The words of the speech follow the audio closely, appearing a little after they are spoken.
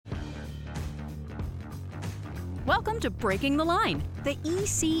Welcome to Breaking the Line, the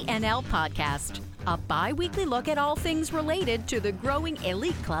ECNL Podcast, a bi-weekly look at all things related to the growing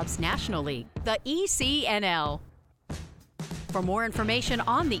elite clubs nationally, the ECNL. For more information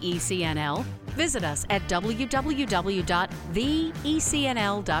on the ECNL, visit us at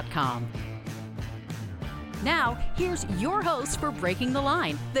www.theecnl.com. Now, here's your host for Breaking the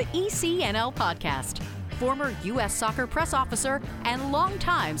Line, the ECNL Podcast, former U.S. Soccer press officer and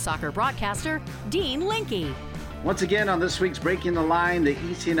longtime soccer broadcaster, Dean Linke. Once again, on this week's Breaking the Line, the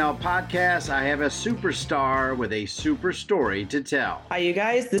ECNL Podcast, I have a superstar with a super story to tell. Hi, you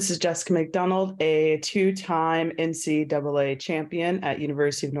guys. This is Jessica McDonald, a two-time NCAA champion at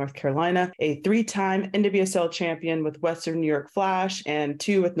University of North Carolina, a three-time NWSL champion with Western New York Flash, and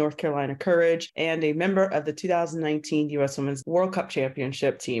two with North Carolina Courage, and a member of the 2019 U.S. Women's World Cup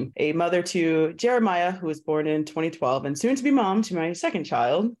Championship team. A mother to Jeremiah, who was born in 2012, and soon to be mom to my second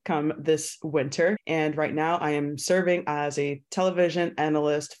child come this winter. And right now, I am serving as a television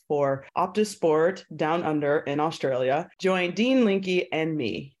analyst for Optus Sport Down Under in Australia. Join Dean Linke and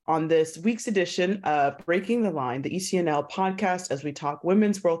me on this week's edition of Breaking the Line, the ECNL podcast, as we talk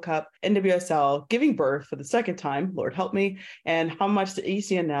Women's World Cup, NWSL, giving birth for the second time, Lord help me, and how much the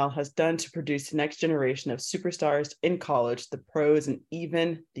ECNL has done to produce the next generation of superstars in college, the pros, and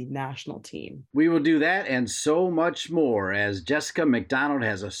even the national team. We will do that and so much more as Jessica McDonald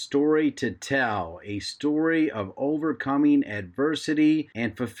has a story to tell, a story of overcoming adversity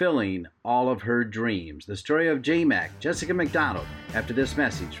and fulfilling all of her dreams. The story of J-Mac, Jessica McDonald, after this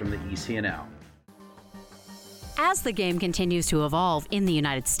message from the ECNL. As the game continues to evolve in the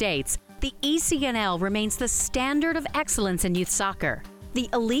United States, the ECNL remains the standard of excellence in youth soccer. The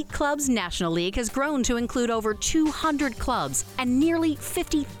Elite Clubs National League has grown to include over 200 clubs and nearly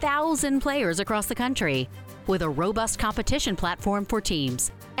 50,000 players across the country, with a robust competition platform for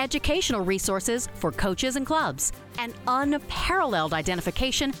teams, educational resources for coaches and clubs, and unparalleled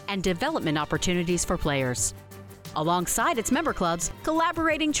identification and development opportunities for players. Alongside its member clubs,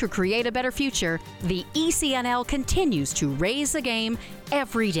 collaborating to create a better future, the ECNL continues to raise the game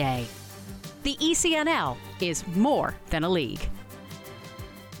every day. The ECNL is more than a league.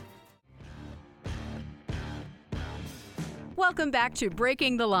 Welcome back to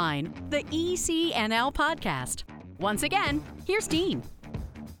Breaking the Line, the ECNL Podcast. Once again, here's Dean.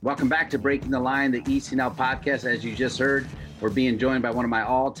 Welcome back to Breaking the Line, the ECNL Podcast. As you just heard, we're being joined by one of my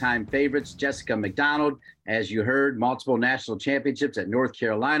all-time favorites, Jessica McDonald. As you heard, multiple national championships at North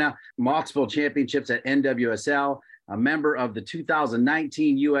Carolina, multiple championships at NWSL, a member of the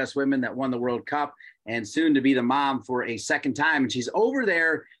 2019 U.S. Women that won the World Cup, and soon to be the mom for a second time. And she's over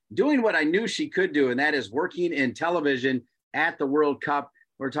there doing what I knew she could do, and that is working in television at the World Cup.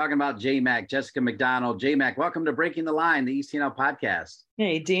 We're talking about J-Mac, Jessica McDonald. J-Mac, welcome to Breaking the Line, the ECNL Podcast.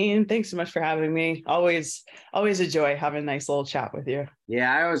 Hey, Dean, thanks so much for having me. Always a joy having a nice little chat with you.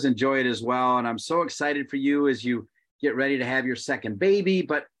 Yeah, I always enjoy it as well. And I'm so excited for you as you get ready to have your second baby.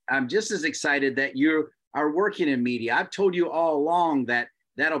 But I'm just as excited that you are working in media. I've told you all along that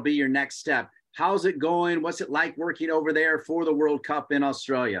that'll be your next step. How's it going? What's it like working over there for the World Cup in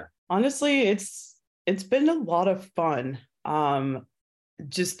Australia? Honestly, it's been a lot of fun.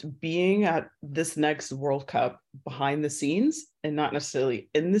 Just being at this next World Cup behind the scenes and not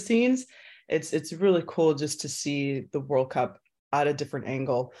necessarily in the scenes, it's really cool just to see the World Cup at a different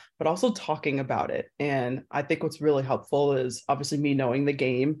angle, but also talking about it. And I think what's really helpful is obviously me knowing the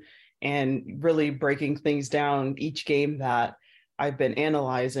game and really breaking things down each game that I've been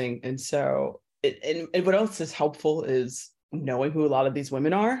analyzing. And so and what else is helpful is knowing who a lot of these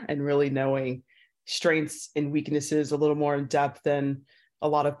women are and really knowing strengths and weaknesses a little more in depth than a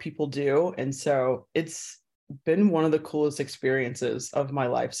lot of people do. And so it's been one of the coolest experiences of my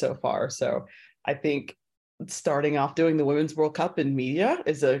life so far. So I think starting off doing the Women's World Cup in media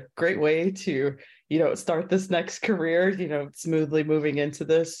is a great way to, start this next career, smoothly moving into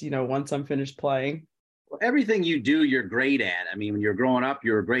this, once I'm finished playing. Well, everything you do, you're great at. I mean, when you're growing up,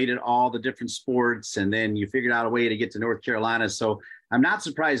 you were great at all the different sports, and then you figured out a way to get to North Carolina. So I'm not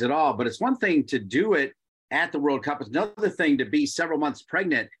surprised at all, but it's one thing to do it at the World Cup. It's another thing to be several months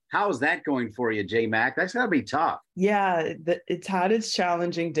pregnant. How is that going for you, J-Mac? That's got to be tough. Yeah, it's had its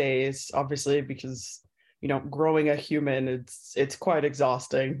challenging days, obviously, because, growing a human, it's quite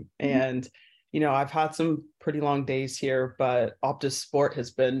exhausting. Mm-hmm. And, I've had some pretty long days here, but Optus Sport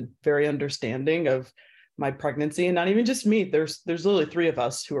has been very understanding of my pregnancy, and not even just me. There's literally three of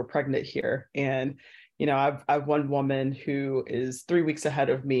us who are pregnant here. And, I've one woman who is 3 weeks ahead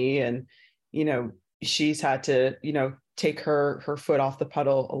of me, and, she's had to, take her foot off the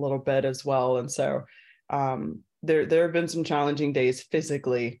pedal a little bit as well. And so there have been some challenging days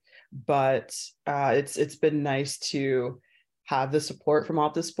physically, but it's been nice to have the support from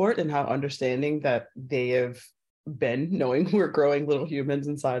Optisport and how understanding that they have been, knowing we're growing little humans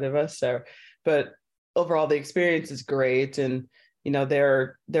inside of us. So, but overall, the experience is great. And,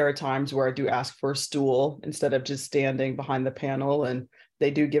 there are times where I do ask for a stool instead of just standing behind the panel, and they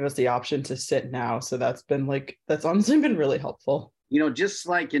do give us the option to sit now. So that's honestly been really helpful. Just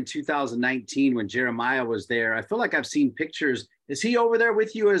like in 2019 when Jeremiah was there, I feel like I've seen pictures. Is he over there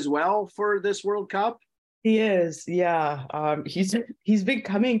with you as well for this World Cup? He is, yeah. He's been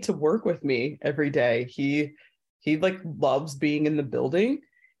coming to work with me every day. He like loves being in the building,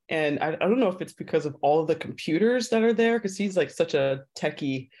 and I don't know if it's because of all of the computers that are there, because he's like such a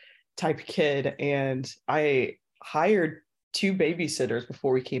techie type kid. And I hired 2 babysitters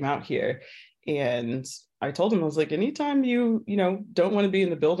before we came out here, and I told him, I was like, anytime you don't want to be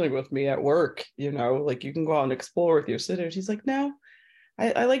in the building with me at work, like you can go out and explore with your sitters. He's like, no,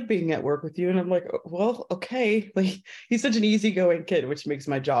 I like being at work with you. And I'm like, well, okay. Like, he's such an easygoing kid, which makes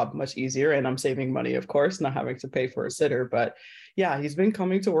my job much easier. And I'm saving money, of course, not having to pay for a sitter. But yeah, he's been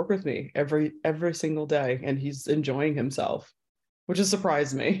coming to work with me every single day, and he's enjoying himself, which has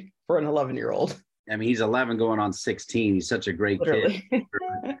surprised me for an 11-year-old. I mean, he's 11 going on 16. He's such a great Literally. kid.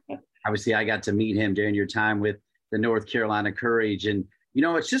 Obviously, I got to meet him during your time with the North Carolina Courage. And,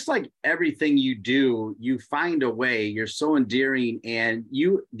 it's just like everything you do, you find a way. You're so endearing. And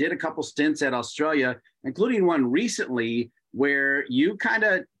you did a couple stints at Australia, including one recently where you kind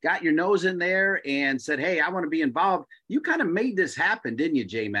of got your nose in there and said, hey, I want to be involved. You kind of made this happen, didn't you,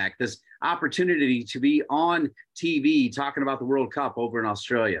 J-Mac? This opportunity to be on TV talking about the World Cup over in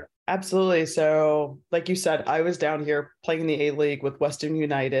Australia. Absolutely. So like you said, I was down here playing in the A-League with Western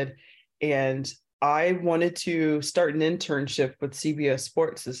United, and I wanted to start an internship with CBS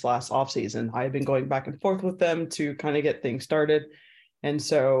Sports this last offseason. I had been going back and forth with them to kind of get things started. And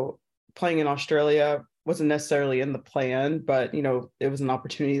so playing in Australia wasn't necessarily in the plan, but, it was an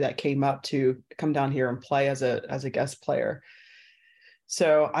opportunity that came up to come down here and play as a guest player.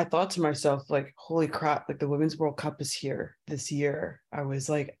 So I thought to myself, like, holy crap, like the Women's World Cup is here this year. I was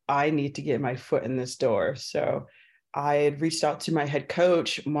like, I need to get my foot in this door. So I had reached out to my head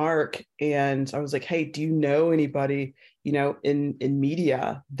coach, Mark, and I was like, hey, do you know anybody, in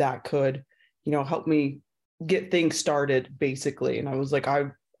media that could, help me get things started, basically? And I was like,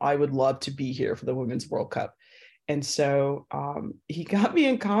 I would love to be here for the Women's World Cup. And so he got me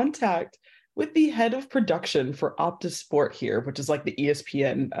in contact with the head of production for Optisport here, which is like the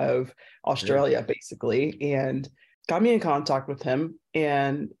ESPN of Australia, basically, and got me in contact with him.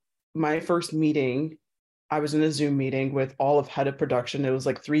 And my first meeting, I was in a Zoom meeting with all of head of production. It was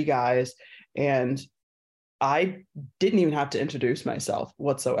like 3 guys, and I didn't even have to introduce myself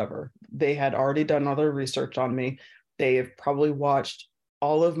whatsoever. They had already done all their research on me. They have probably watched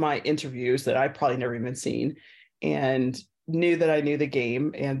all of my interviews that I probably never even seen, and knew that I knew the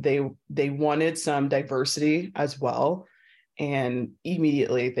game, and they wanted some diversity as well. And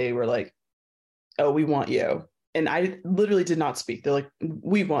immediately they were like, oh, we want you. And I literally did not speak. They're like,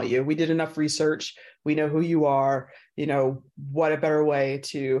 we want you. We did enough research. We know who you are. What a better way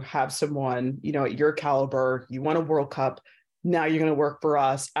to have someone, at your caliber. You won a World Cup. Now you're going to work for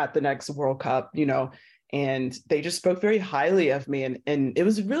us at the next World Cup, and they just spoke very highly of me. And it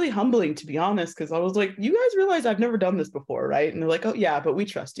was really humbling, to be honest, because I was like, you guys realize I've never done this before, right? And they're like, oh, yeah, but we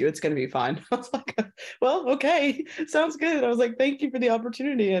trust you. It's going to be fine. I was like, well, okay, sounds good. I was like, thank you for the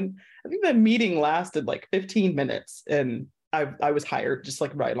opportunity. And I think that meeting lasted like 15 minutes, and I was hired just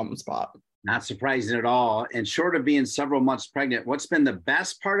like right on the spot. Not surprising at all. And short of being several months pregnant, what's been the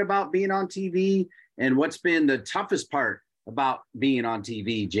best part about being on TV? And what's been the toughest part about being on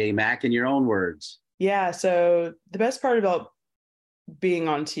TV, J-Mac, in your own words? Yeah, so the best part about being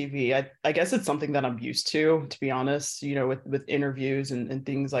on TV, I guess it's something that I'm used to be honest, with interviews and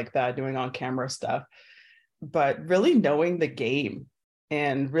things like that, doing on camera stuff. But really knowing the game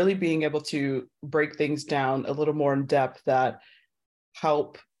and really being able to break things down a little more in depth that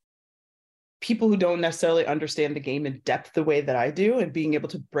help people who don't necessarily understand the game in depth the way that I do, and being able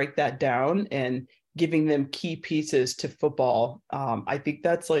to break that down and giving them key pieces to football. I think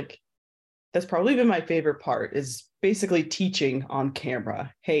that's probably been my favorite part, is basically teaching on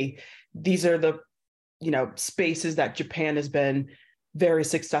camera. Hey, these are the, spaces that Japan has been very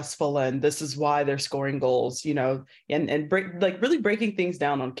successful in. This is why they're scoring goals, and really breaking things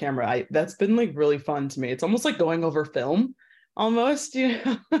down on camera. That's been like really fun to me. It's almost like going over film almost,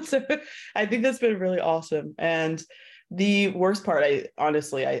 So I think that's been really awesome. And the worst part,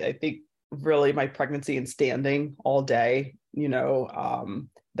 I think really my pregnancy and standing all day,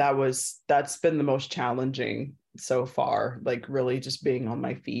 that's been the most challenging so far, like really just being on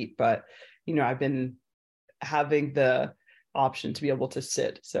my feet. But, I've been having the option to be able to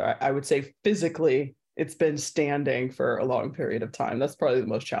sit. So I would say physically, it's been standing for a long period of time. That's probably the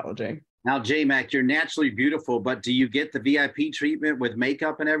most challenging. Now, J-Mac, you're naturally beautiful, but do you get the VIP treatment with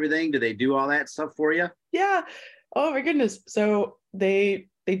makeup and everything? Do they do all that stuff for you? Yeah. Oh my goodness. So they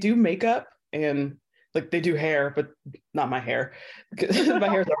do makeup and like they do hair, but not my hair because my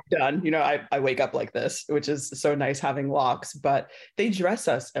hair's already done. I wake up like this, which is so nice having locks, but they dress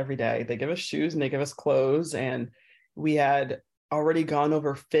us every day. They give us shoes and they give us clothes. And we had already gone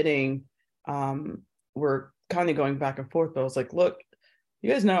over fitting. We're kind of going back and forth, but I was like, look,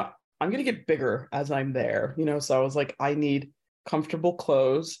 you guys know I'm going to get bigger as I'm there, so I was like, I need comfortable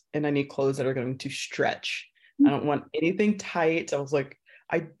clothes and I need clothes that are going to stretch. I don't want anything tight. I was like,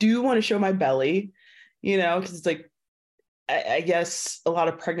 I do want to show my belly, because it's like, I guess a lot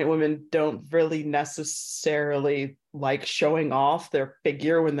of pregnant women don't really necessarily like showing off their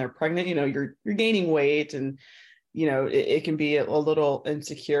figure when they're pregnant. You're gaining weight and, it can be a little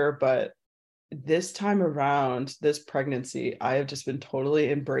insecure, but this time around, this pregnancy, I have just been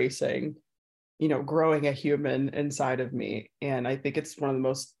totally embracing, growing a human inside of me. And I think it's the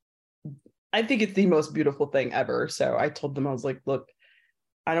most beautiful thing ever. So I told them, I was like, look,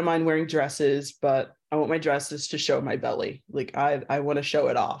 I don't mind wearing dresses, but I want my dresses to show my belly. Like I want to show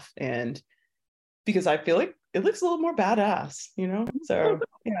it off. And because I feel like it looks a little more badass, So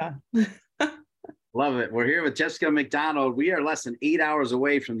yeah. Love it. We're here with Jessica McDonald. We are less than 8 hours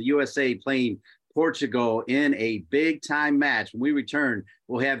away from the USA playing Portugal in a big time match. When we return,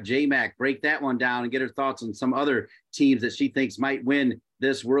 we'll have J-Mac break that one down and get her thoughts on some other teams that she thinks might win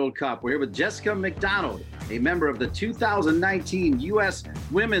this World Cup. We're here with Jessica McDonald, a member of the 2019 U.S.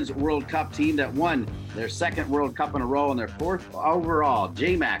 Women's World Cup team that won their second World Cup in a row and their fourth overall.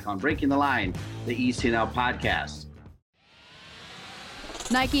 J-Mac on Breaking the Line, the ECNL Podcast.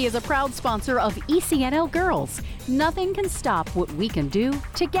 Nike is a proud sponsor of ECNL Girls. Nothing can stop what we can do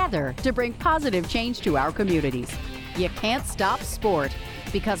together to bring positive change to our communities. You can't stop sport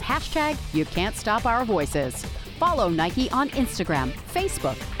because #you can't stop our voices. Follow Nike on Instagram,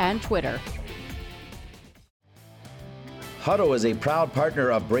 Facebook, and Twitter. Huddle is a proud partner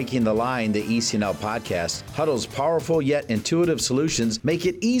of Breaking the Line, the ECNL podcast. Huddle's powerful yet intuitive solutions make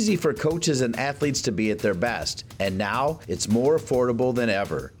it easy for coaches and athletes to be at their best. And now it's more affordable than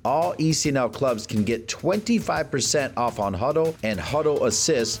ever. All ECNL clubs can get 25% off on Huddle and Huddle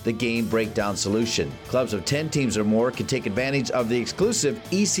Assist, the game breakdown solution. Clubs of 10 teams or more can take advantage of the exclusive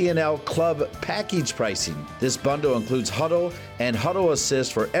ECNL Club package pricing. This bundle includes Huddle and Huddle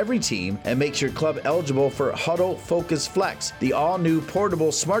Assist for every team and makes your club eligible for Huddle Focus Flex, the all-new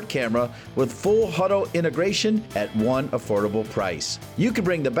portable smart camera with full Huddle integration at one affordable price. You can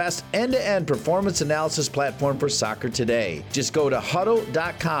bring the best end-to-end performance analysis platform for soccer today. Just go to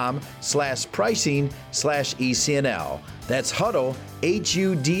huddle.com/pricing/ECNL. That's Huddle,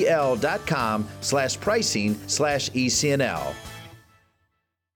 HUDL.com/pricing/ECNL.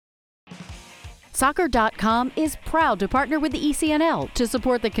 Soccer.com is proud to partner with the ECNL to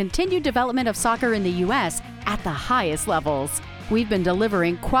support the continued development of soccer in the U.S. at the highest levels. We've been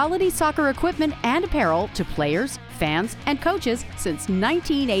delivering quality soccer equipment and apparel to players, fans, and coaches since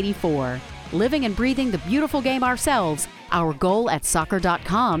 1984. Living and breathing the beautiful game ourselves, our goal at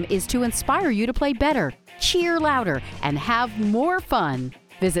Soccer.com is to inspire you to play better, cheer louder, and have more fun.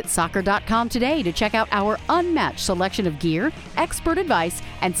 Visit Soccer.com today to check out our unmatched selection of gear, expert advice,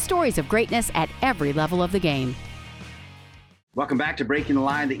 and stories of greatness at every level of the game. Welcome back to Breaking the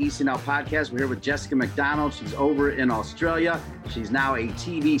Line, the ECNL Podcast. We're here with Jessica McDonald. She's over in Australia. She's now a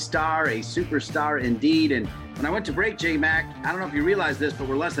TV star, a superstar indeed. And when I went to break, J-Mac, I don't know if you realize this, but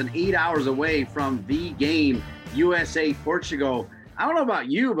we're less than 8 hours away from the game, USA-Portugal. I don't know about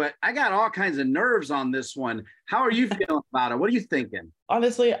you, but I got all kinds of nerves on this one. How are you feeling about it? What are you thinking?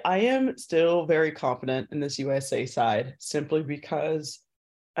 Honestly, I am still very confident in this USA side, simply because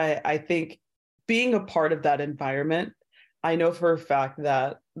I think being a part of that environment, I know for a fact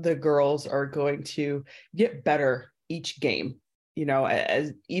that the girls are going to get better each game,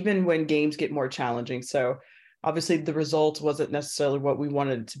 as even when games get more challenging. So obviously the result wasn't necessarily what we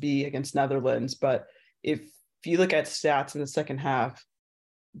wanted it to be against Netherlands, but if you look at stats in the second half,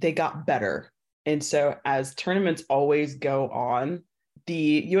 they got better. And so as tournaments always go on,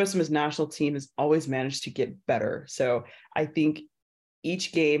 the U.S. Women's national team has always managed to get better. So I think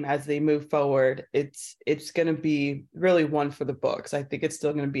each game as they move forward, it's going to be really one for the books. I think it's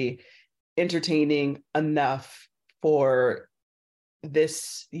still going to be entertaining enough for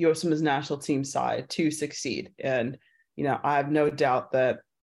this U.S. Women's national team side to succeed. And, I have no doubt that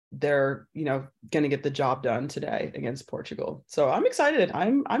they're, going to get the job done today against Portugal. So I'm excited.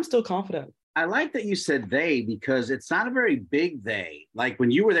 I'm still confident. I like that you said they, because it's not a very big they. Like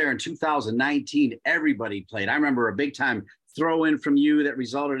when you were there in 2019, everybody played. I remember a big time throw in from you that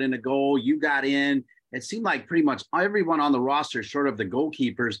resulted in a goal. You got in. It seemed like pretty much everyone on the roster, short of the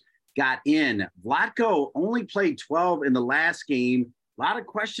goalkeepers, got in. Vlatko only played 12 in the last game. A lot of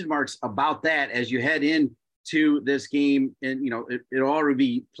question marks about that as you head into this game. And, it'll already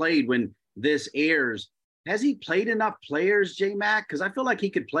be played when this airs. Has he played enough players, J-Mac? Because I feel like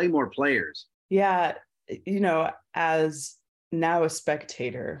he could play more players. Yeah, as now a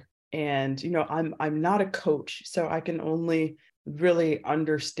spectator, and I'm not a coach, so I can only really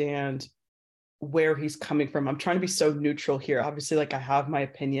understand where he's coming from. I'm trying to be so neutral here. Obviously, I have my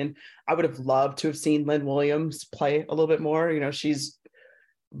opinion. I would have loved to have seen Lynn Williams play a little bit more. She's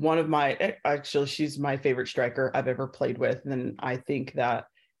she's my favorite striker I've ever played with, and I think that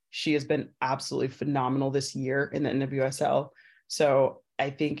she has been absolutely phenomenal this year in the NWSL. So I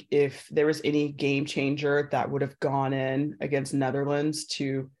think if there was any game changer that would have gone in against Netherlands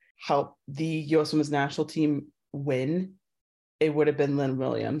to help the U.S. Women's National Team win, it would have been Lynn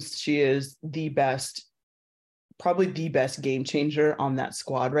Williams. She is probably the best game changer on that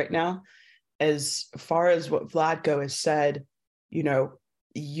squad right now. As far as what Vlatko has said,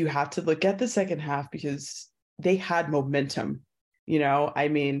 you have to look at the second half because they had momentum. There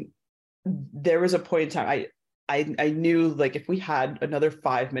was a point in time I knew if we had another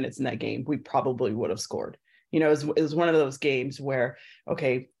 5 minutes in that game, we probably would have scored. It was one of those games where,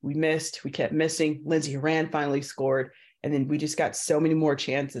 okay, we kept missing. Lindsay Horan finally scored. And then we just got so many more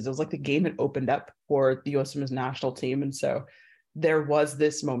chances. It was like the game had opened up for the U.S. Women's National Team. And so there was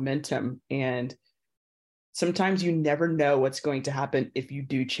this momentum. And sometimes you never know what's going to happen if you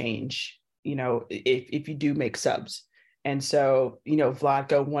do change, if you do make subs. And so,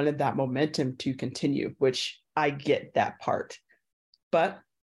 Vlatko wanted that momentum to continue, which I get that part. But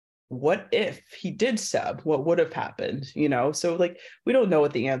what if he did sub? What would have happened? So we don't know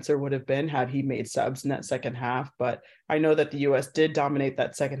what the answer would have been had he made subs in that second half. But I know that the U.S. did dominate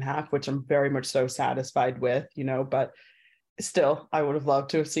that second half, which I'm very much so satisfied with, but still, I would have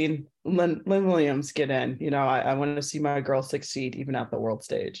loved to have seen Lynn Williams get in. I want to see my girl succeed even at the world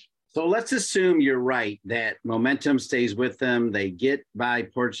stage. So let's assume you're right, that momentum stays with them. They get by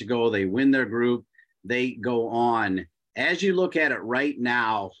Portugal. They win their group. They go on. As you look at it right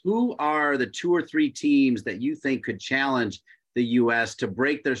now, who are the 2 or 3 teams that you think could challenge the U.S. to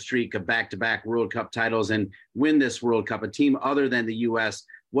break their streak of back-to-back World Cup titles and win this World Cup? A team other than the U.S.,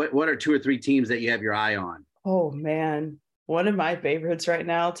 what are 2 or 3 teams that you have your eye on? Oh, man. One of my favorites right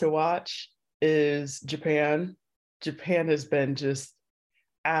now to watch is Japan. Japan has been just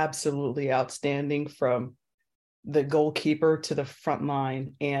absolutely outstanding, from the goalkeeper to the front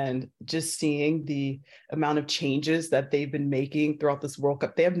line, and just seeing the amount of changes that they've been making throughout this World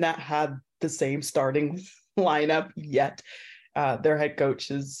Cup. They have not had the same starting lineup yet. Their head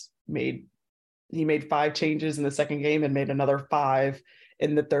coach made 5 changes in the second game and made another 5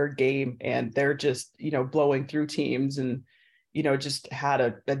 in the third game. And they're just, blowing through teams and, just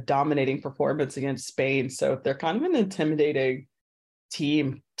had a dominating performance against Spain. So they're kind of an intimidating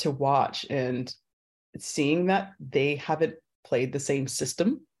team to watch, and seeing that they haven't played the same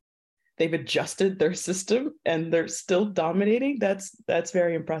system, they've adjusted their system and they're still dominating. That's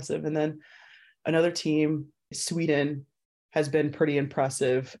very impressive. And then another team, Sweden, has been pretty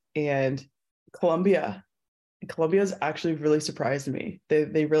impressive, and Colombia's actually really surprised me.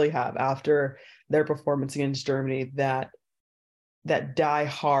 They really have, after their performance against Germany, that die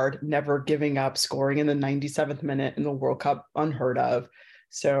hard, never giving up, scoring in the 97th minute in the World Cup, unheard of.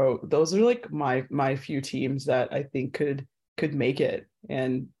 So those are my few teams that I think could make it.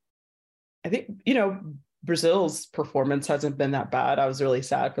 And I think, Brazil's performance hasn't been that bad. I was really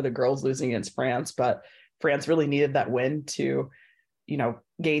sad for the girls losing against France, but France really needed that win to,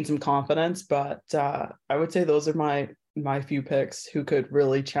 gain some confidence. But I would say those are my few picks who could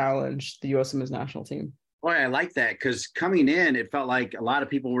really challenge the U.S. Women's National Team. Boy, I like that, because coming in, it felt like a lot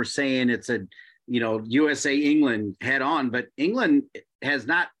of people were saying it's a, USA England head on, but England has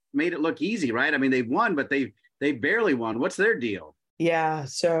not made it look easy, right? I mean, they've won, but they barely won. What's their deal? Yeah,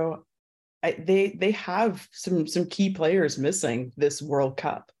 so they have some key players missing this World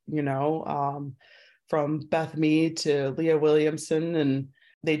Cup, from Beth Mead to Leah Williamson, and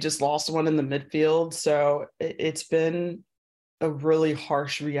they just lost one in the midfield. So it's been a really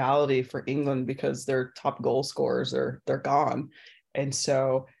harsh reality for England, because their top goal scorers they're gone. And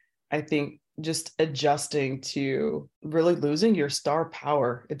so I think just adjusting to really losing your star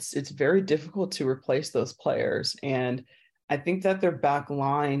power, it's very difficult to replace those players. And I think that their back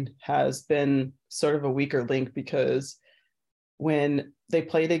line has been sort of a weaker link because when they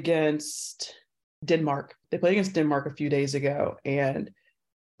played against Denmark a few days ago, and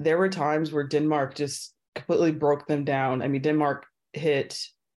there were times where Denmark just completely broke them down. I mean, Denmark hit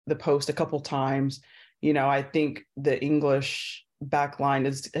the post a couple times. I think the English back line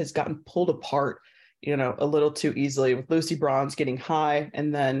has gotten pulled apart, a little too easily, with Lucy Bronze getting high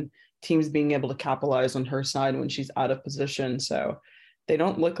and then teams being able to capitalize on her side when she's out of position. So they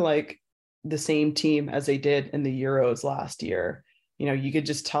don't look like the same team as they did in the Euros last year. You could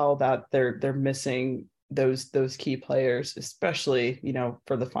just tell that they're missing those key players, especially,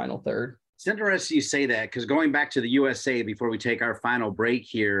 for the final third. It's interesting you say that, because going back to the USA before we take our final break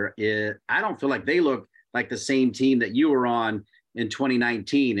here, I don't feel like they look like the same team that you were on in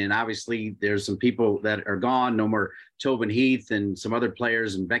 2019. And obviously there's some people that are gone, no more Tobin Heath and some other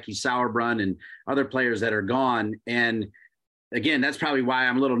players, and Becky Sauerbrunn and other players that are gone. And again, that's probably why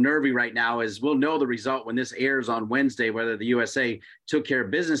I'm a little nervy right now, is we'll know the result when this airs on Wednesday, whether the USA took care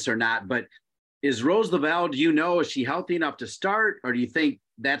of business or not. But is Rose Lavelle, is she healthy enough to start, or do you think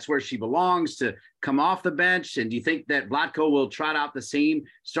that's where she belongs, to come off the bench? And do you think that Vlatko will trot out the same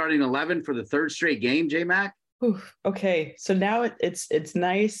starting 11 for the third straight game, J-Mac? Okay, so now it's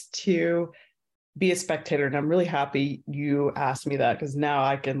nice to be a spectator, and I'm really happy you asked me that, because now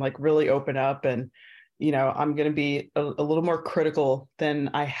I can really open up, and I'm going to be a little more critical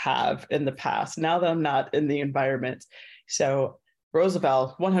than I have in the past now that I'm not in the environment. So Rose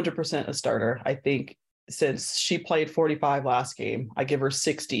Lavelle, 100% a starter. I think since she played 45 last game, I give her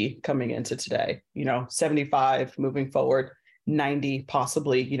 60 coming into today, 75 moving forward, 90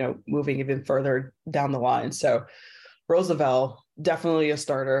 possibly, moving even further down the line. So Rose Lavelle, definitely a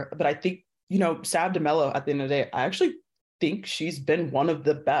starter. But I think, Sab DeMello, at the end of the day, I actually think she's been one of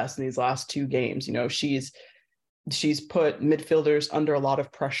the best in these last two games. She's put midfielders under a lot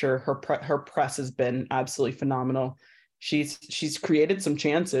of pressure. Her press has been absolutely phenomenal. She's created some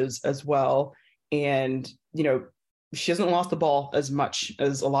chances as well. And, she hasn't lost the ball as much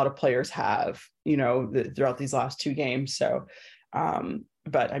as a lot of players have, throughout these last two games. So,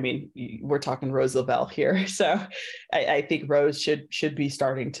 but I mean, we're talking Rose Lavelle here. So I think Rose should be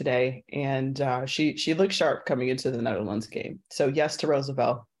starting today. And she looked sharp coming into the Netherlands game. So yes to Rose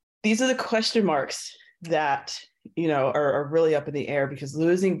Lavelle. These are the question marks that, are really up in the air, because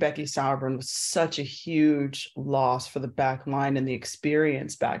losing Becky Sauerbrunn was such a huge loss for the back line and the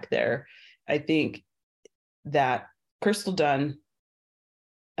experience back there. I think that Crystal Dunn,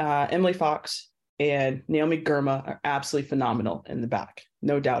 Emily Fox, and Naomi Girma are absolutely phenomenal in the back,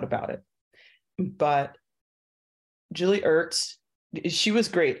 no doubt about it. But Julie Ertz, she was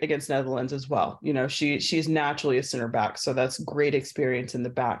great against Netherlands as well. She's naturally a center back, so that's great experience in the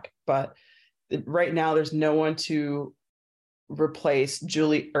back. But right now, there's no one to replace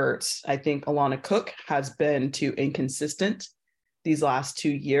Julie Ertz. I think Alana Cook has been too inconsistent these last 2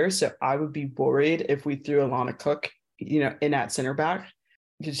 years. So I would be worried if we threw Alana Cook, in at center back,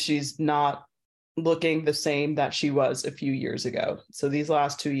 because she's not looking the same that she was a few years ago. So these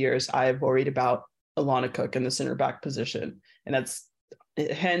last 2 years, I have worried about Alana Cook in the center back position. And that's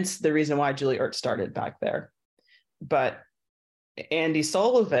hence the reason why Julie Ertz started back there. But Andy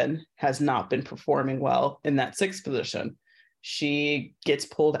Sullivan has not been performing well in that sixth position. She gets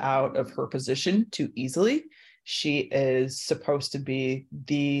pulled out of her position too easily. She is supposed to be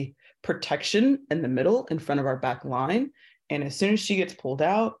the protection in the middle in front of our back line. And as soon as she gets pulled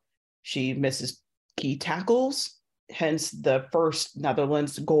out, she misses key tackles, hence the first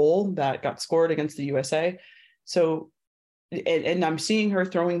Netherlands goal that got scored against the USA. So, and I'm seeing her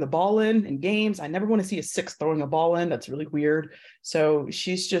throwing the ball in games. I never want to see a sixth throwing a ball in. That's really weird. So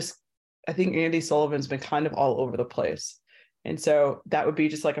she's just, I think Andy Sullivan's been kind of all over the place. And so that would be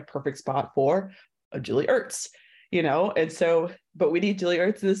just like a perfect spot for a Julie Ertz, and so, but we need Julie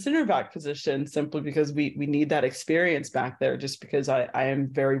Ertz in the center back position simply because we need that experience back there, just because I am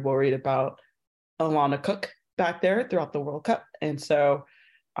very worried about Alana Cook back there throughout the World Cup. And so,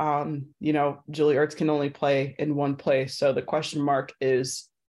 Julie Ertz can only play in one place. So the question mark is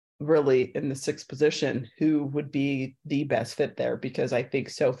really in the sixth position, who would be the best fit there? Because I think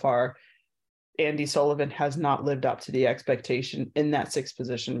so far, Andy Sullivan has not lived up to the expectation in that sixth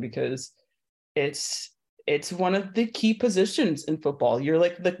position, because it's one of the key positions in football. You're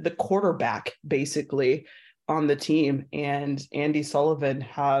like the quarterback basically on the team. And Andy Sullivan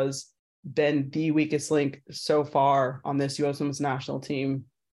has been the weakest link so far on this U.S. Women's national team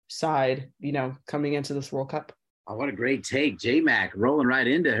side, coming into this World Cup. Oh, what a great take. J-Mac rolling right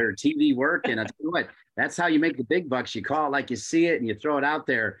into her TV work. And I tell you what, that's how you make the big bucks. You call it like you see it and you throw it out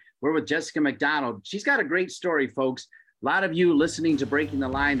there. We're with Jessica McDonald. She's got a great story, folks. A lot of you listening to Breaking the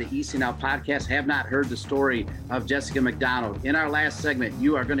Line, the ECNL podcast, have not heard the story of Jessica McDonald. In our last segment,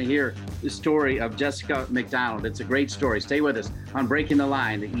 you are going to hear the story of Jessica McDonald. It's a great story. Stay with us on Breaking the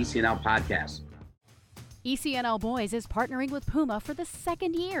Line, the ECNL podcast. ECNL Boys is partnering with Puma for the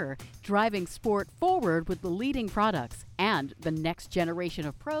second year, driving sport forward with the leading products and the next generation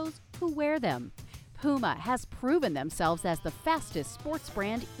of pros who wear them. Puma has proven themselves as the fastest sports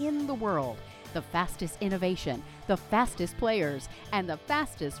brand in the world, the fastest innovation, the fastest players, and the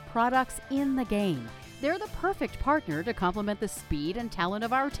fastest products in the game. They're the perfect partner to complement the speed and talent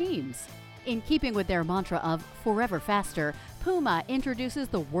of our teams. In keeping with their mantra of forever faster, Puma introduces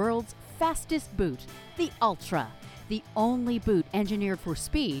the world's fastest boot, the Ultra. The only boot engineered for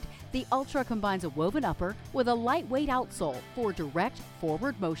speed, the Ultra combines a woven upper with a lightweight outsole for direct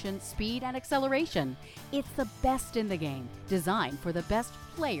forward motion, speed, and acceleration. It's the best in the game, designed for the best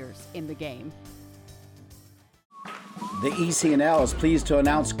players in the game. The ECNL is pleased to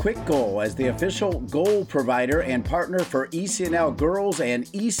announce Quick Goal as the official goal provider and partner for ECNL Girls and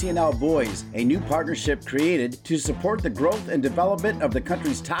ECNL Boys, a new partnership created to support the growth and development of the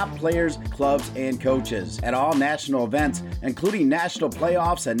country's top players, clubs, and coaches. At all national events, including national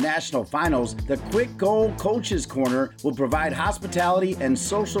playoffs and national finals, the Quick Goal Coaches Corner will provide hospitality and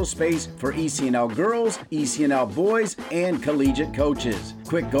social space for ECNL Girls, ECNL Boys, and collegiate coaches.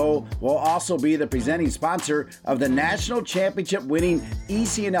 Quick Goal will also be the presenting sponsor of the National Championship winning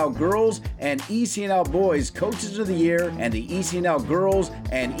ECNL Girls and ECNL Boys Coaches of the Year and the ECNL Girls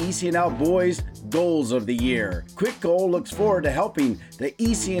and ECNL Boys Goals of the Year. Quick Goal looks forward to helping the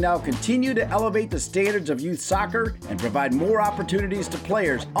ECNL continue to elevate the standards of youth soccer and provide more opportunities to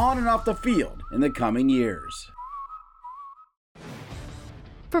players on and off the field in the coming years.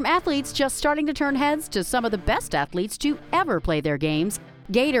 From athletes just starting to turn heads to some of the best athletes to ever play their games,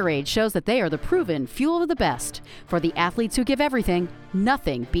 Gatorade shows that they are the proven fuel of the best. For the athletes who give everything,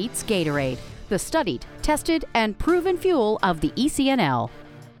 nothing beats Gatorade, the studied, tested, and proven fuel of the ECNL.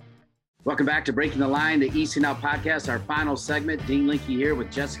 Welcome back to Breaking the Line, the ECNL podcast, our final segment. Dean Linke here with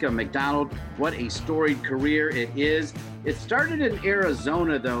Jessica McDonald. What a storied career it is. It started in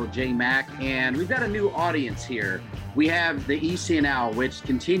Arizona, though, J-Mac, and we've got a new audience here. We have the ECNL, which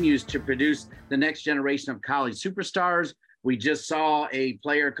continues to produce the next generation of college superstars. We just saw a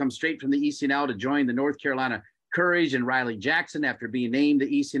player come straight from the ECNL to join the North Carolina Courage, and Riley Jackson, after being named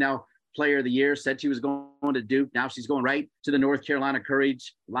the ECNL Player of the Year, said she was going to Duke. Now she's going right to the North Carolina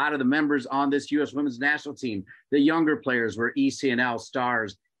Courage. A lot of the members on this U.S. women's national team, the younger players, were ECNL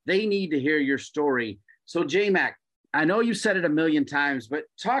stars. They need to hear your story. So, J-Mac, I know you said it a million times, but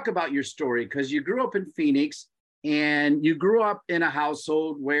talk about your story, because you grew up in Phoenix and you grew up in a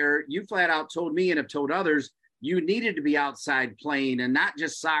household where you flat out told me and have told others you needed to be outside playing, and not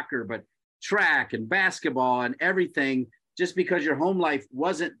just soccer, but track and basketball and everything, just because your home life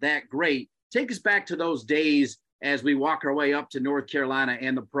wasn't that great. Take us back to those days as we walk our way up to North Carolina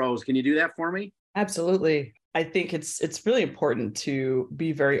and the pros. Can you do that for me? Absolutely. I think it's really important to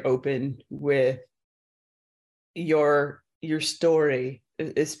be very open with your story,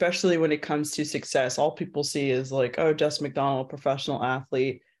 especially when it comes to success. All people see is like, oh, Jess McDonald, professional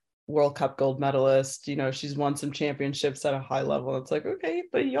athlete, World Cup gold medalist, she's won some championships at a high level. It's like, okay,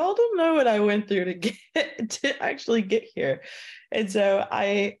 but y'all don't know what I went through to actually get here. And so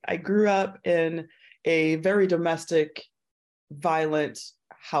I grew up in a very domestic, violent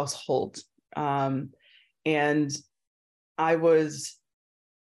household. And I was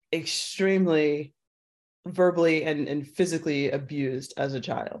extremely verbally and physically abused as a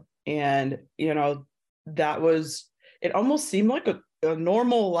child. And, it almost seemed like a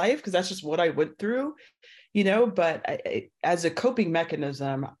normal life, because that's just what I went through, but as a coping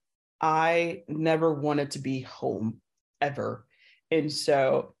mechanism, I never wanted to be home ever. And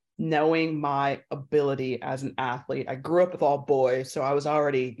so knowing my ability as an athlete, I grew up with all boys, so I was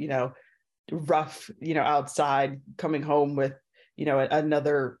already, rough, outside, coming home with,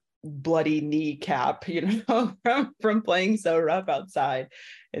 another bloody kneecap, from playing so rough outside.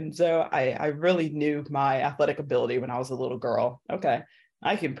 And so I really knew my athletic ability when I was a little girl. Okay,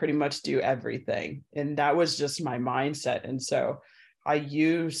 I can pretty much do everything. And that was just my mindset. And so I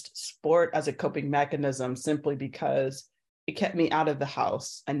used sport as a coping mechanism simply because it kept me out of the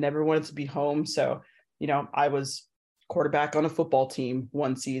house. I never wanted to be home. So, I was quarterback on a football team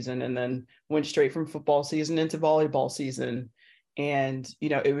one season, and then went straight from football season into volleyball season. And,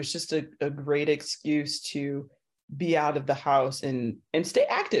 it was just a great excuse to be out of the house and stay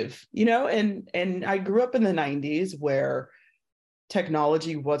active, and I grew up in the 90s where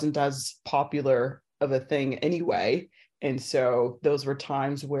technology wasn't as popular of a thing anyway. And so those were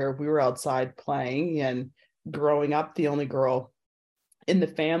times where we were outside playing, and growing up the only girl in the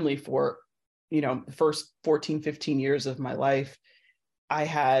family for, the first 14, 15 years of my life, I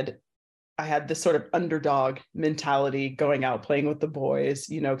had this sort of underdog mentality going out playing with the boys,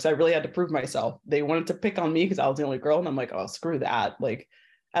 because I really had to prove myself. They wanted to pick on me because I was the only girl. And I'm like, oh, screw that. Like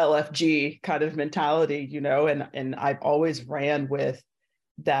LFG kind of mentality, and I've always ran with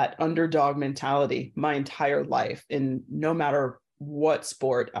that underdog mentality my entire life, and no matter what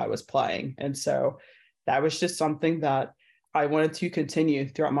sport I was playing. And so that was just something that I wanted to continue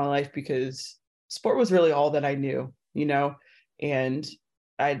throughout my life, because sport was really all that I knew, and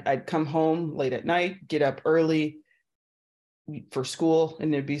I'd come home late at night, get up early for school,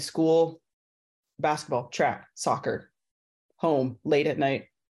 and there'd be school, basketball, track, soccer, home late at night,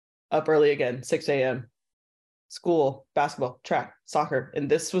 up early again, 6 a.m., school, basketball, track, soccer. And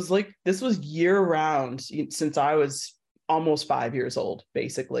this was year round since I was almost 5 years old,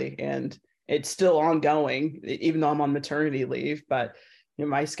 basically. And it's still ongoing, even though I'm on maternity leave, but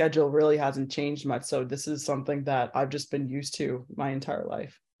my schedule really hasn't changed much. So this is something that I've just been used to my entire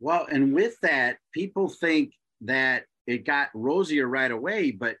life. Well, and with that, people think that it got rosier right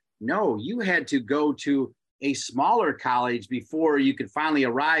away, but no, you had to go to a smaller college before you could finally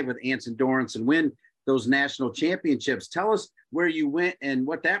arrive with Anson Dorrance and win those national championships. Tell us where you went and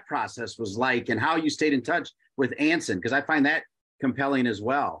what that process was like, and how you stayed in touch with Anson, because I find that compelling as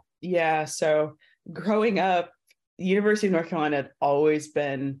well. Yeah. So growing up, the University of North Carolina had always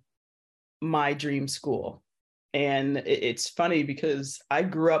been my dream school. And it's funny because I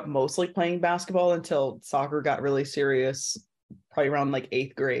grew up mostly playing basketball until soccer got really serious, probably around like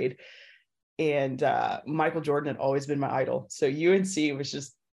 8th grade. And Michael Jordan had always been my idol. So UNC was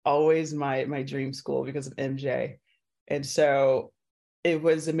just always my dream school because of MJ. And so it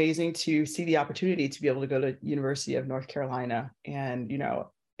was amazing to see the opportunity to be able to go to University of North Carolina. And,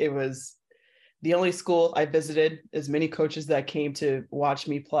 it was the only school I visited. As many coaches that came to watch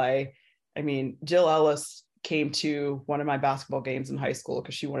me play. I mean, Jill Ellis came to one of my basketball games in high school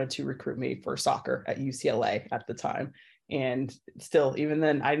because she wanted to recruit me for soccer at UCLA at the time. And still, even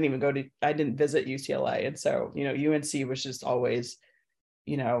then, I didn't visit UCLA. And so, UNC was just always,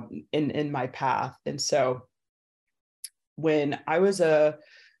 in my path. And so when I was a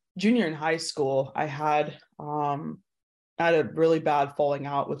junior in high school, I had a really bad falling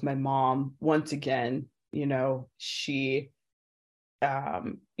out with my mom. Once again, she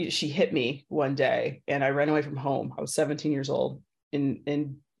hit me one day and I ran away from home. I was 17 years old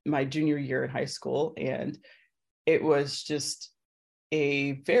in my junior year in high school. And it was just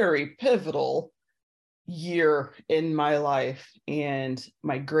a very pivotal year in my life, and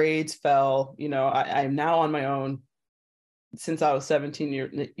my grades fell. I'm now on my own since I was 17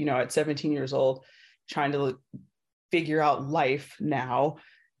 years old, trying to figure out life now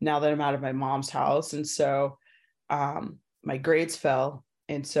that I'm out of my mom's house. And so my grades fell.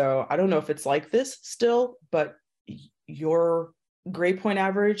 And so I don't know if it's like this still, but your grade point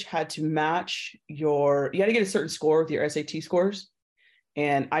average had to match you had to get a certain score with your SAT scores.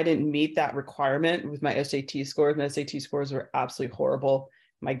 And I didn't meet that requirement with my SAT scores. My SAT scores were absolutely horrible.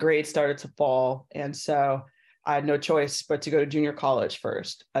 My grades started to fall. And so I had no choice but to go to junior college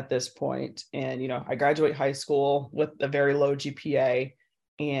first at this point. And, I graduate high school with a very low GPA.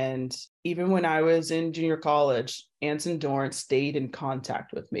 And even when I was in junior college, Anson Dorrance stayed in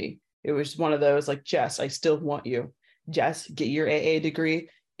contact with me. It was one of those like, Jess, I still want you. Jess, get your AA degree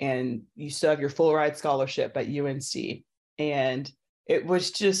and you still have your full ride scholarship at UNC. And it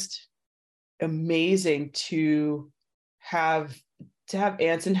was just amazing to have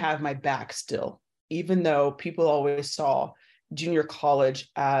Anson have my back still, even though people always saw junior college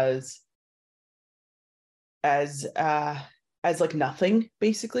as like nothing.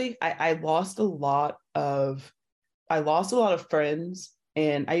 Basically, I lost a lot of friends,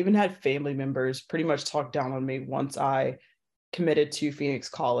 and I even had family members pretty much talk down on me once I committed to Phoenix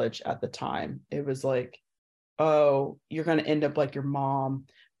College at the time. It was like, oh, you're going to end up like your mom.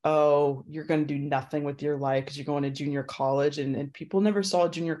 Oh, you're going to do nothing with your life because you're going to junior college. And people never saw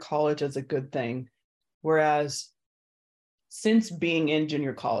junior college as a good thing. Whereas since being in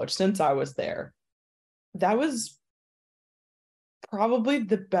junior college, since I was there, that was probably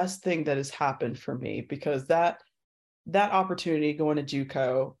the best thing that has happened for me, because that opportunity going to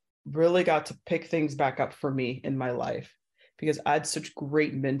JUCO really got to pick things back up for me in my life, because I had such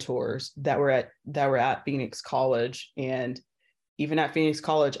great mentors that were at Phoenix College. And even at Phoenix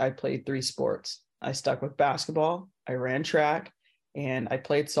College, I played 3 sports. I stuck with basketball, I ran track, and I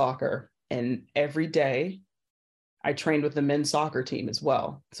played soccer. And every day I trained with the men's soccer team as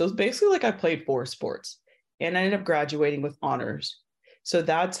well. So it's basically like I played 4 sports, and I ended up graduating with honors. So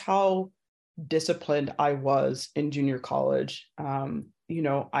that's how disciplined I was in junior college.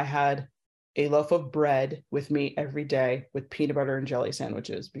 I had a loaf of bread with me every day with peanut butter and jelly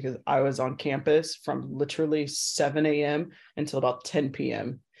sandwiches because I was on campus from literally 7 a.m. until about 10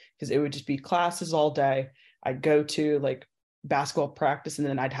 p.m. because it would just be classes all day. I'd go to like basketball practice and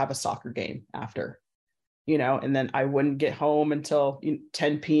then I'd have a soccer game after, and then I wouldn't get home until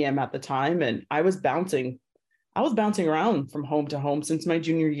 10 p.m. at the time. And I was bouncing around from home to home since my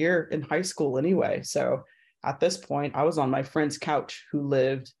junior year in high school anyway. So at this point, I was on my friend's couch who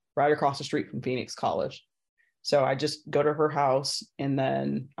lived right across the street from Phoenix College. So I just go to her house, and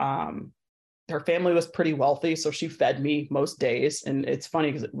then her family was pretty wealthy, so she fed me most days. And it's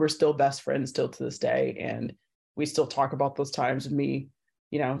funny because we're still best friends still to this day, and we still talk about those times of me,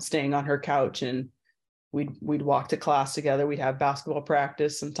 staying on her couch, and we'd walk to class together. We'd have basketball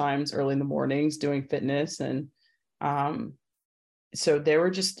practice sometimes early in the mornings doing fitness. And so there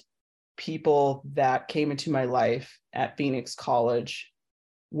were just people that came into my life at Phoenix College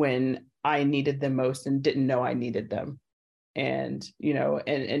when I needed them most and didn't know I needed them. And,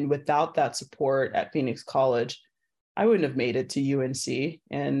 and without that support at Phoenix College, I wouldn't have made it to UNC.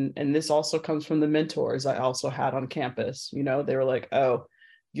 And this also comes from the mentors I also had on campus. They were like, oh,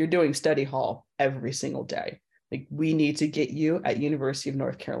 you're doing study hall every single day. Like, we need to get you at University of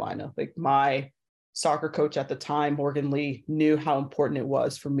North Carolina. Like, my soccer coach at the time, Morgan Lee, knew how important it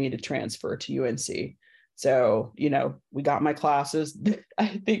was for me to transfer to UNC. So, we got my classes.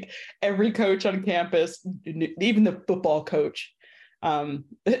 I think every coach on campus, even the football coach,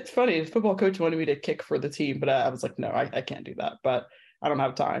 it's funny, the football coach wanted me to kick for the team, but I was like, no, I can't do that, but I don't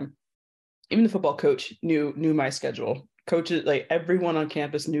have time. Even the football coach knew my schedule. Coaches, like everyone on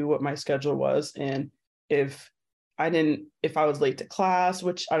campus knew what my schedule was. And if I was late to class,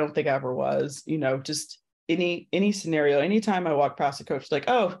 which I don't think I ever was, just any scenario, anytime I walk past a coach, like,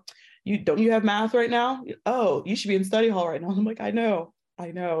 oh, don't you have math right now? Oh, you should be in study hall right now. I'm like, I know,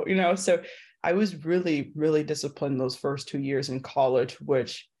 so I was really, really disciplined those first 2 years in college,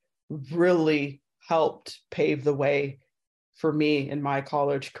 which really helped pave the way for me in my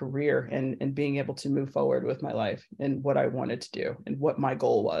college career and being able to move forward with my life and what I wanted to do and what my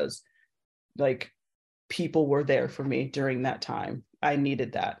goal was. Like, people were there for me during that time. I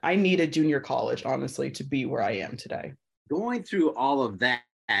needed that. I needed junior college, honestly, to be where I am today. Going through all of that,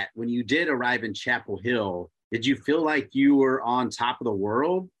 when you did arrive in Chapel Hill, did you feel like you were on top of the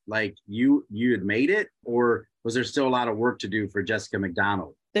world? Like you had made it? Or was there still a lot of work to do for Jessica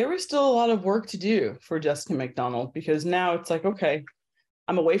McDonald? There was still a lot of work to do for Jessica McDonald, because now it's like, okay,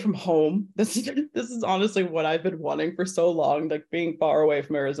 I'm away from home. This is honestly what I've been wanting for so long, like being far away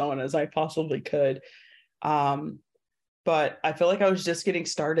from Arizona as I possibly could. But I feel like I was just getting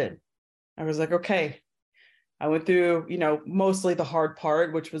started. I was like, okay, I went through, mostly the hard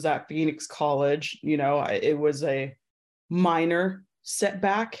part, which was at Phoenix College. It was a minor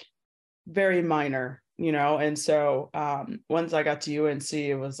setback, very minor, and so once I got to UNC,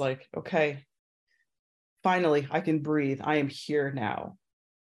 it was like, okay, finally, I can breathe. I am here now.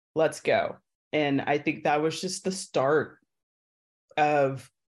 Let's go. And I think that was just the start of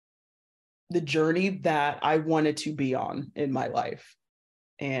the journey that I wanted to be on in my life.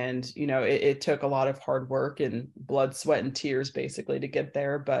 And, it took a lot of hard work and blood, sweat, and tears basically to get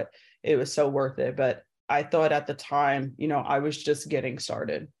there, but it was so worth it. But I thought at the time, I was just getting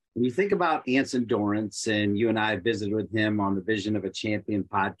started. When you think about Anson Dorrance, and you and I visited with him on the Vision of a Champion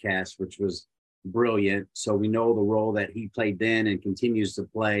podcast, which was brilliant. So we know the role that he played then and continues to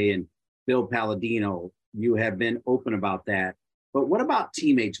play. And Bill Palladino, you have been open about that. But what about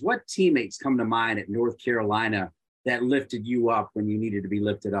teammates? What teammates come to mind at North Carolina that lifted you up when you needed to be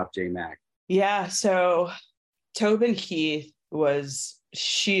lifted up, J-Mac? Yeah, so Tobin Heath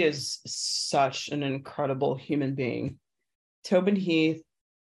she is such an incredible human being. Tobin Heath,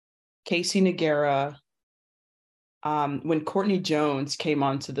 Casey Nagara. When Courtney Jones came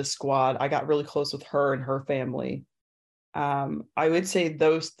onto the squad, I got really close with her and her family. I would say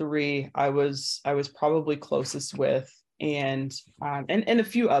those three I was probably closest with, and a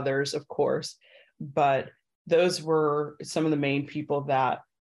few others, of course, but those were some of the main people that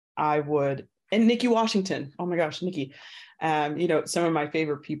I would, and Nikki Washington. Oh my gosh, Nikki. Some of my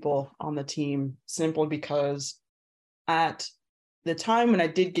favorite people on the team, simply because at the time when I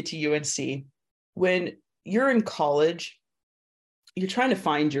did get to UNC, when you're in college, you're trying to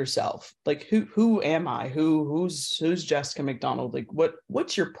find yourself. Like, who am I? Who's Jessica McDonald? Like,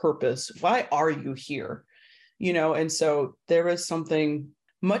 what's your purpose? Why are you here? And so there was something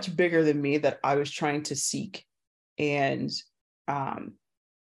much bigger than me that I was trying to seek. And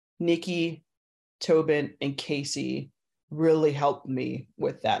Nikki, Tobin, and Casey really helped me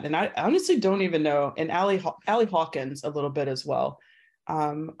with that. And I honestly don't even know, and Allie Hawkins a little bit as well.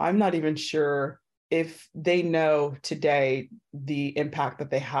 I'm not even sure if they know today the impact that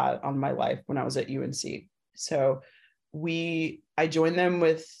they had on my life when I was at UNC. So I joined them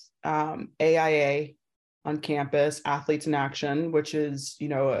with AIA on campus, Athletes in Action, which is,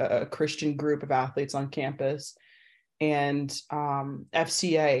 a Christian group of athletes on campus, and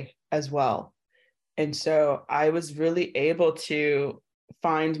FCA as well. And so I was really able to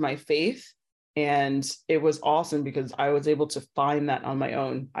find my faith, and it was awesome because I was able to find that on my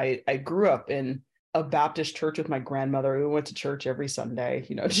own. I grew up in a Baptist church with my grandmother. We went to church every Sunday,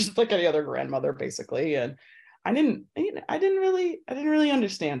 just like any other grandmother, basically. And I didn't really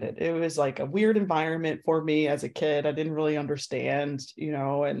understand it. It was like a weird environment for me as a kid. I didn't really understand,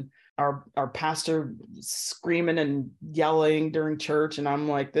 and our pastor screaming and yelling during church. And I'm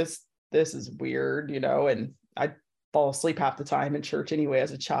like, this is weird, and I fall asleep half the time in church anyway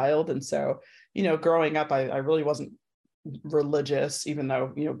as a child. And so, growing up, I really wasn't religious, even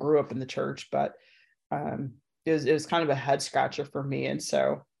though, grew up in the church, but it was kind of a head scratcher for me. And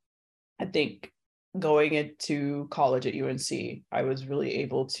so I think going into college at UNC, I was really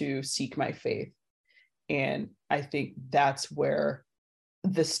able to seek my faith. And I think that's where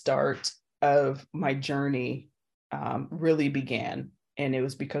the start of my journey really began. And it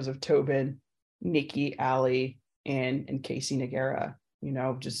was because of Tobin, Nikki, Allie, and Casey Nagara,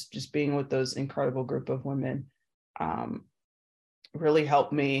 just being with those incredible group of women really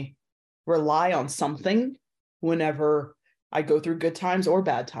helped me rely on something whenever I go through good times or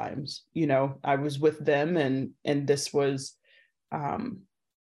bad times. I was with them, and this was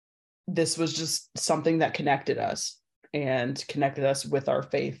just something that connected us with our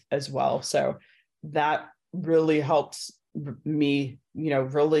faith as well. So that really helped me,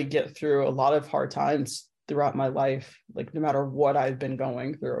 really get through a lot of hard times throughout my life, like no matter what I've been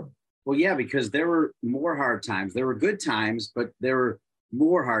going through. Well, yeah, because there were more hard times. There were good times, but there were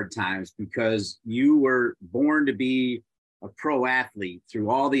more hard times because you were born to be a pro athlete through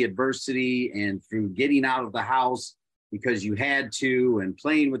all the adversity and through getting out of the house because you had to, and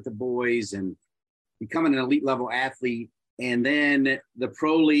playing with the boys and becoming an elite level athlete. And then the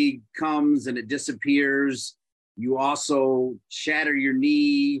pro league comes and it disappears. You also shatter your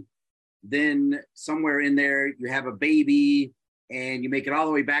knee. Then somewhere in there, you have a baby and you make it all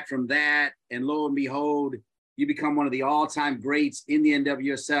the way back from that. And lo and behold, you become one of the all-time greats in the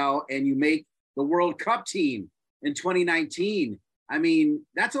NWSL, and you make the World Cup team in 2019. I mean,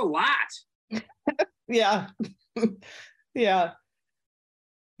 that's a lot. Yeah. Yeah.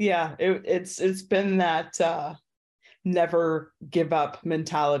 It's been that never give up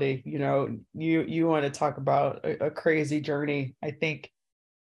mentality. You want to talk about a crazy journey. I think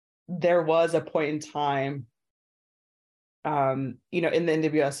there was a point in time, in the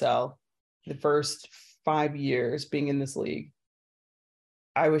NWSL, the first 5 years being in this league,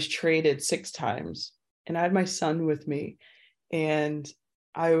 I was traded 6 times, and I had my son with me, and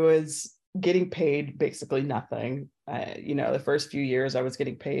I was getting paid basically nothing. The first few years I was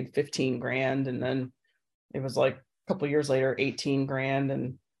getting paid $15,000, and then it was like a couple of years later, $18,000,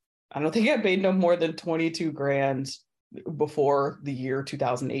 and I don't think I made no more than $22,000 before the year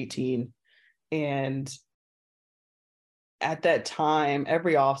 2018. And at that time,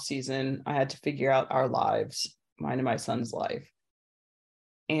 every off season, I had to figure out our lives, mine and my son's life.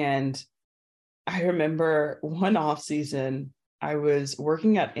 And I remember one off season, I was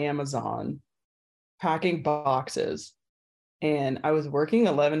working at Amazon, packing boxes, and I was working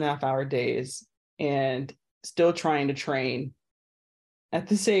 11.5-hour days and still trying to train at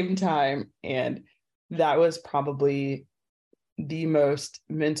the same time. And that was probably the most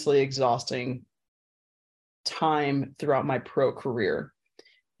mentally exhausting time throughout my pro career.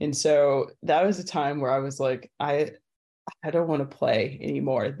 And so that was a time where I was like, I don't want to play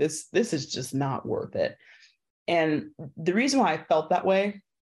anymore. This is just not worth it. And the reason why I felt that way,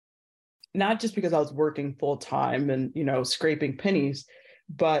 not just because I was working full time and, scraping pennies,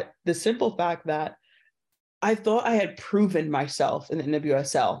 but the simple fact that I thought I had proven myself in the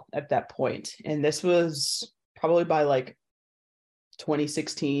NWSL at that point. And this was probably by like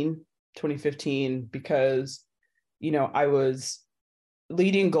 2016, 2015, because, I was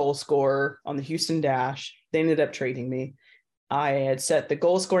leading goal scorer on the Houston Dash. They ended up trading me. I had set the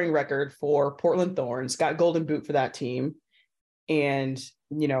goal scoring record for Portland Thorns, got Golden Boot for that team. And,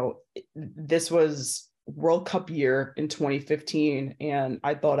 this was World Cup year in 2015. And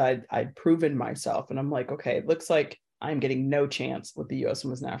I thought I'd proven myself. And I'm like, okay, it looks like I'm getting no chance with the U.S.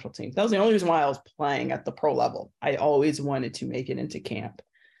 Women's National Team. That was the only reason why I was playing at the pro level. I always wanted to make it into camp.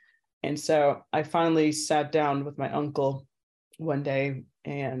 And so I finally sat down with my uncle one day,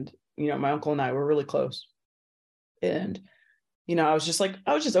 and, my uncle and I were really close. And, I was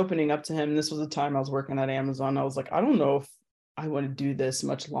just opening up to him. This was the time I was working at Amazon. I was like, I don't know if I want to do this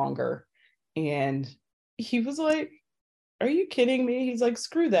much longer. And he was like, are you kidding me? He's like,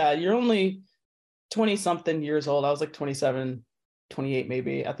 screw that. You're only 20 something years old. I was like 27, 28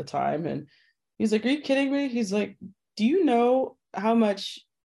 maybe at the time. And he's like, are you kidding me? He's like, do you know how much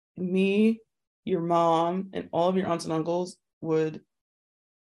me, your mom, and all of your aunts and uncles would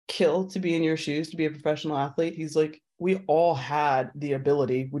kill to be in your shoes, to be a professional athlete? He's like, we all had the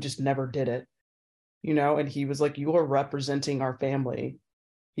ability, we just never did it, and he was like, you are representing our family.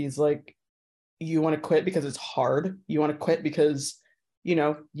 He's like, you want to quit because it's hard, you want to quit because you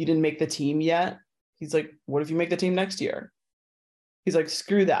didn't make the team yet. He's like, what if you make the team next year? He's like,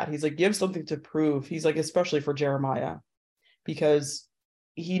 screw that. He's like, you have something to prove. He's like, especially for Jeremiah, because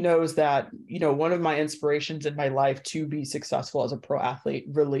he knows that, one of my inspirations in my life to be successful as a pro athlete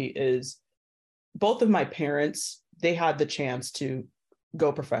really is both of my parents. They had the chance to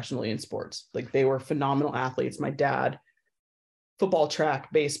go professionally in sports. Like, they were phenomenal athletes. My dad, football,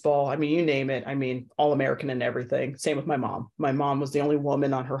 track, baseball, I mean, you name it. I mean, All-American and everything. Same with my mom. My mom was the only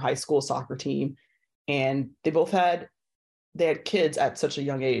woman on her high school soccer team. And they had kids at such a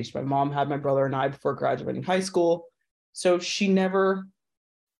young age. My mom had my brother and I before graduating high school. So she never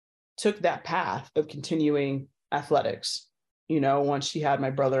took that path of continuing athletics, once she had my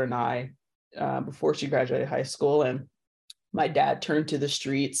brother and I before she graduated high school. And my dad turned to the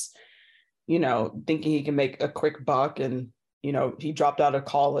streets, thinking he can make a quick buck. And, he dropped out of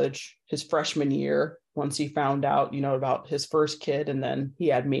college his freshman year once he found out, about his first kid. And then he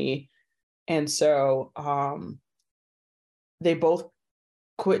had me. And so they both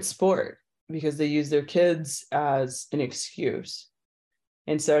quit sport because they used their kids as an excuse.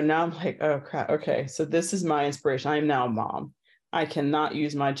 And so now I'm like, oh crap, okay, so this is my inspiration. I am now a mom. I cannot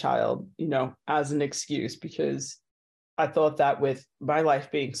use my child, as an excuse, because I thought that with my life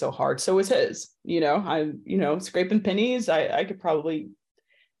being so hard, so is his. I'm, scraping pennies. I could probably,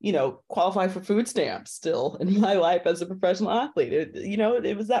 qualify for food stamps still in my life as a professional athlete.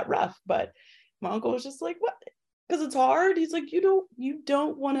 It was that rough. But my uncle was just like, what? Because it's hard. He's like, you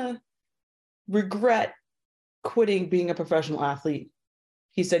don't want to regret quitting being a professional athlete.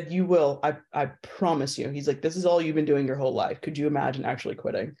 He said, you will. I promise you. He's like, this is all you've been doing your whole life. Could you imagine actually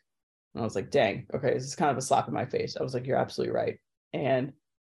quitting? And I was like, dang, okay, this is kind of a slap in my face. I was like, you're absolutely right. And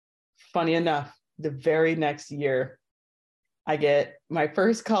funny enough, the very next year, I get my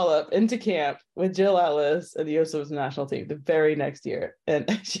first call up into camp with Jill Ellis and the U.S. Women's national team the very next year. And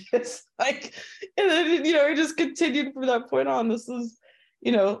just like, and then, it just continued from that point on. This was,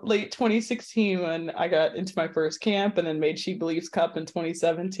 late 2016 when I got into my first camp, and then made She Believes Cup in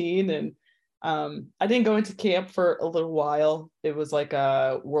 2017. And I didn't go into camp for a little while. It was like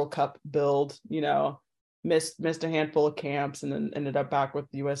a World Cup build, missed a handful of camps, and then ended up back with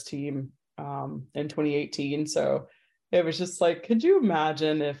the U.S. team in 2018. So it was just like, could you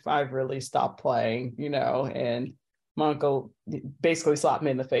imagine if I really stopped playing, and my uncle basically slapped me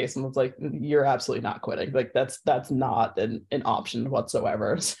in the face and was like, you're absolutely not quitting. Like, that's not an option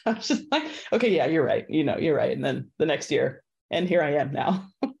whatsoever. So I was just like, okay, yeah, you're right. You're right. And then the next year, and here I am now.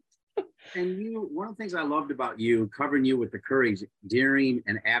 And one of the things I loved about you, covering you with the Currys during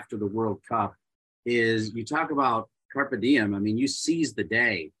and after the World Cup, is you talk about carpe diem. I mean, you seized the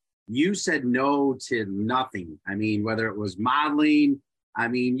day. You said no to nothing. I mean, whether it was modeling, I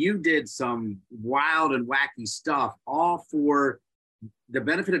mean, you did some wild and wacky stuff, all for the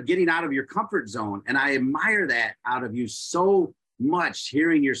benefit of getting out of your comfort zone. And I admire that out of you so much,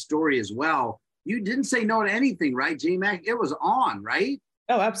 hearing your story as well. You didn't say no to anything, right, J-Mac? It was on, right?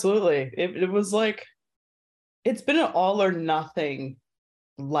 Oh, absolutely. It was like, it's been an all or nothing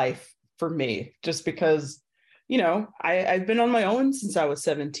life for me, just because, I've been on my own since I was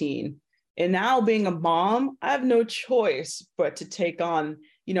 17. And now being a mom, I have no choice but to take on,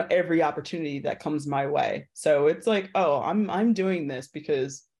 every opportunity that comes my way. So it's like, oh, I'm doing this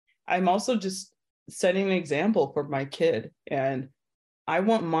because I'm also just setting an example for my kid. And I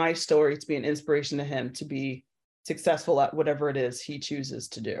want my story to be an inspiration to him to be successful at whatever it is he chooses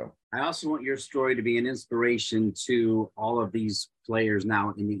to do. I also want your story to be an inspiration to all of these players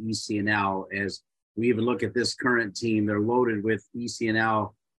now in the ECNL. As we even look at this current team, they're loaded with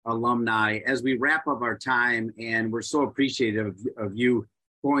ECNL alumni. As we wrap up our time, and we're so appreciative of you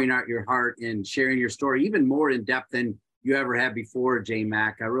pouring out your heart and sharing your story even more in depth than you ever had before,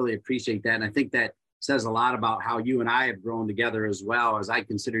 J-Mac. I really appreciate that. And I think that says a lot about how you and I have grown together as well, as I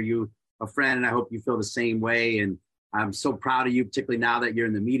consider you a friend, and I hope you feel the same way. And I'm so proud of you, particularly now that you're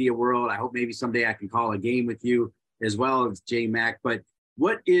in the media world. I hope maybe someday I can call a game with you as well as J-Mac. But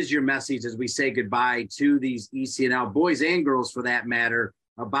what is your message as we say goodbye to these ECNL boys and girls, for that matter,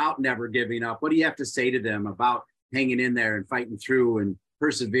 about never giving up? What do you have to say to them about hanging in there and fighting through and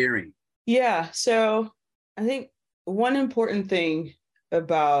persevering? Yeah, so I think one important thing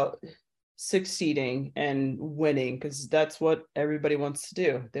about succeeding and winning, because that's what everybody wants to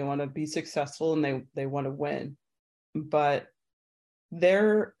do. They want to be successful and they want to win. But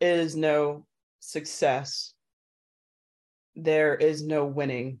there is no success. There is no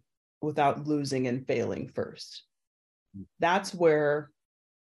winning without losing and failing first. That's where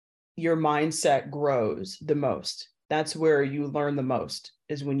your mindset grows the most. That's where you learn the most,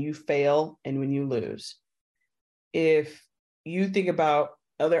 is when you fail and when you lose. If you think about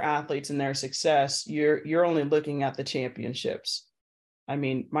other athletes and their success, you're only looking at the championships. I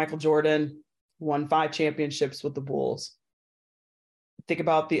mean, Michael Jordan won 5 championships with the Bulls. Think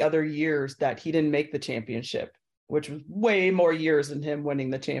about the other years that he didn't make the championship, which was way more years than him winning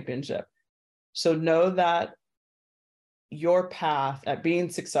the championship. So know that your path at being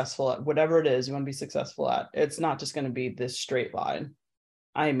successful at whatever it is you want to be successful at, it's not just going to be this straight line.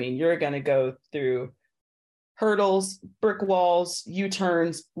 I mean, you're going to go through hurdles, brick walls,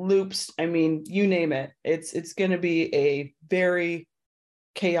 U-turns, loops. I mean, you name it. It's going to be a very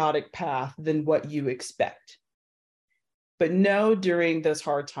chaotic path than what you expect. But know during those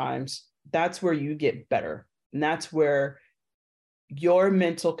hard times, that's where you get better. And that's where your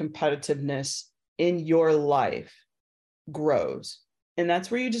mental competitiveness in your life grows. And that's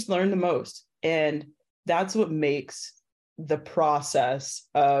where you just learn the most. And that's what makes the process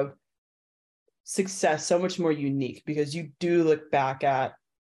of success so much more unique, because you do look back at,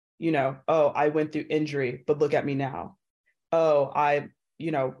 oh, I went through injury, but look at me now. Oh, I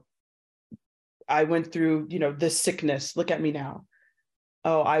went through, this sickness. Look at me now.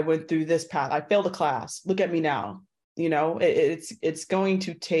 Oh, I went through this path. I failed a class. Look at me now. It's going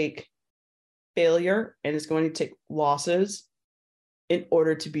to take failure and it's going to take losses in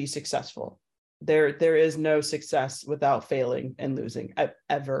order to be successful. There is no success without failing and losing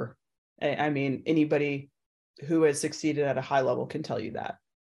ever. I mean, anybody who has succeeded at a high level can tell you that.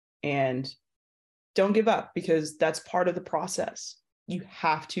 And don't give up, because that's part of the process. You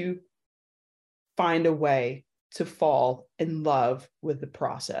have to find a way to fall in love with the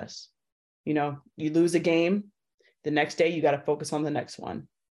process. You lose a game, the next day you got to focus on the next one.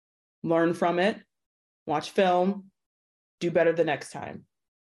 Learn from it, watch film, do better the next time.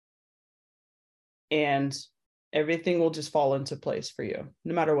 And everything will just fall into place for you,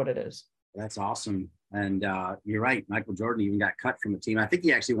 no matter what it is. That's awesome. And you're right. Michael Jordan even got cut from the team. I think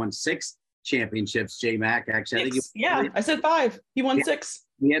he actually won 6 championships, J-Mac. Actually, I said 5. He won 6.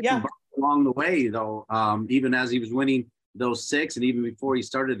 He had some along the way, though, even as he was winning those 6 and even before he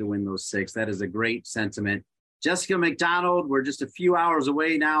started to win those 6. That is a great sentiment. Jessica McDonald, we're just a few hours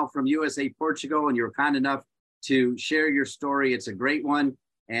away now from USA Portugal, and you were kind enough to share your story. It's a great one,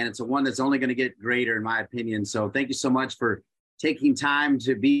 and it's a one that's only going to get greater, in my opinion. So thank you so much for taking time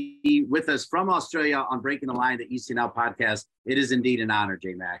to be with us from Australia on Breaking the Line, the ECNL podcast. It is indeed an honor,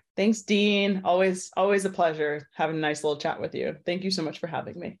 J-Mac. Thanks, Dean. Always a pleasure having a nice little chat with you. Thank you so much for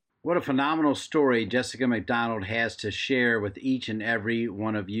having me. What a phenomenal story Jessica McDonald has to share with each and every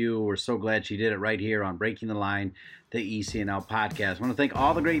one of you. We're so glad she did it right here on Breaking the Line, the ECNL podcast. I want to thank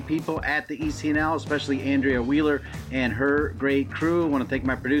all the great people at the ECNL, especially Andrea Wheeler and her great crew. I want to thank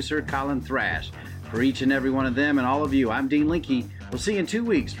my producer, Colin Thrash. For each and every one of them and all of you, I'm Dean Linke. We'll see you in 2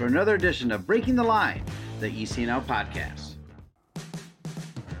 weeks for another edition of Breaking the Line, the ECNL podcast.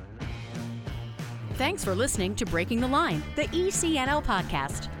 Thanks for listening to Breaking the Line, the ECNL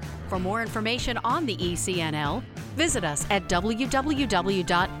podcast. For more information on the ECNL, visit us at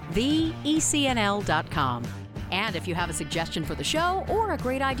www.theecnl.com. And if you have a suggestion for the show or a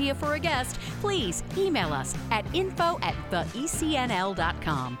great idea for a guest, please email us at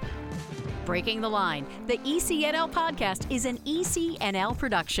info@theecnl.com. Breaking the Line, the ECNL podcast is an ECNL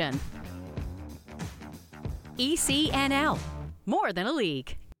production. ECNL, more than a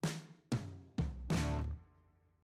league.